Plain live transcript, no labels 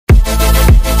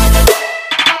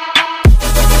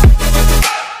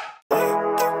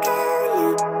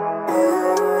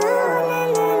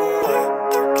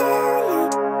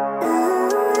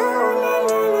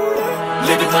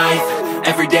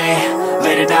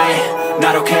night,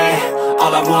 not okay.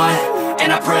 All I want,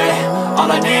 and I pray,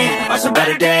 all I need are some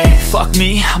better days. Fuck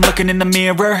me, I'm looking in the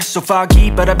mirror, so foggy,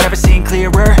 but I've never seen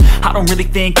clearer. I don't really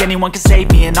think anyone can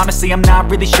save me, and honestly I'm not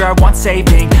really sure I want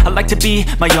saving. I like to be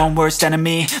my own worst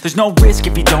enemy. There's no risk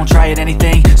if you don't try at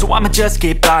anything, so I'ma just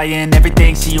keep buying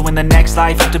everything. See you in the next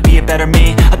life, have to be a better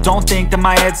me. I don't think that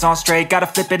my head's on straight, gotta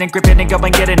flip it and grip it and go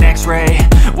and get an x-ray.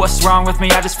 What's wrong with me?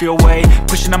 I just feel weight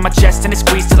pushing on my chest and it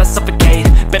squeezes till I suffocate.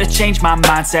 Better change my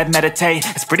mindset, meditate.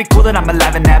 It's pretty cool that I'm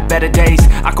alive and have better days.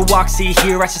 I could walk, see,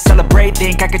 hear, I should celebrate.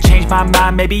 Think I could change my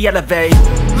mind, maybe elevate.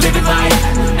 Living life,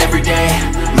 everyday,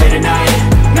 late at night,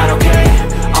 not okay.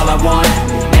 All I want,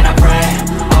 and I pray,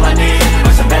 all I need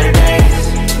are some better days.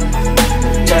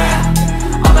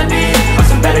 Yeah, all I need are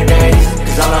some better days.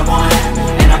 Cause all I want,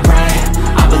 and I pray,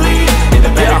 I believe in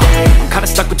the better days. I'm kinda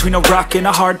stuck between a rock and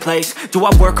a hard place. Do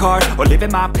I work hard, or live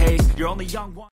at my pace? You're only young one.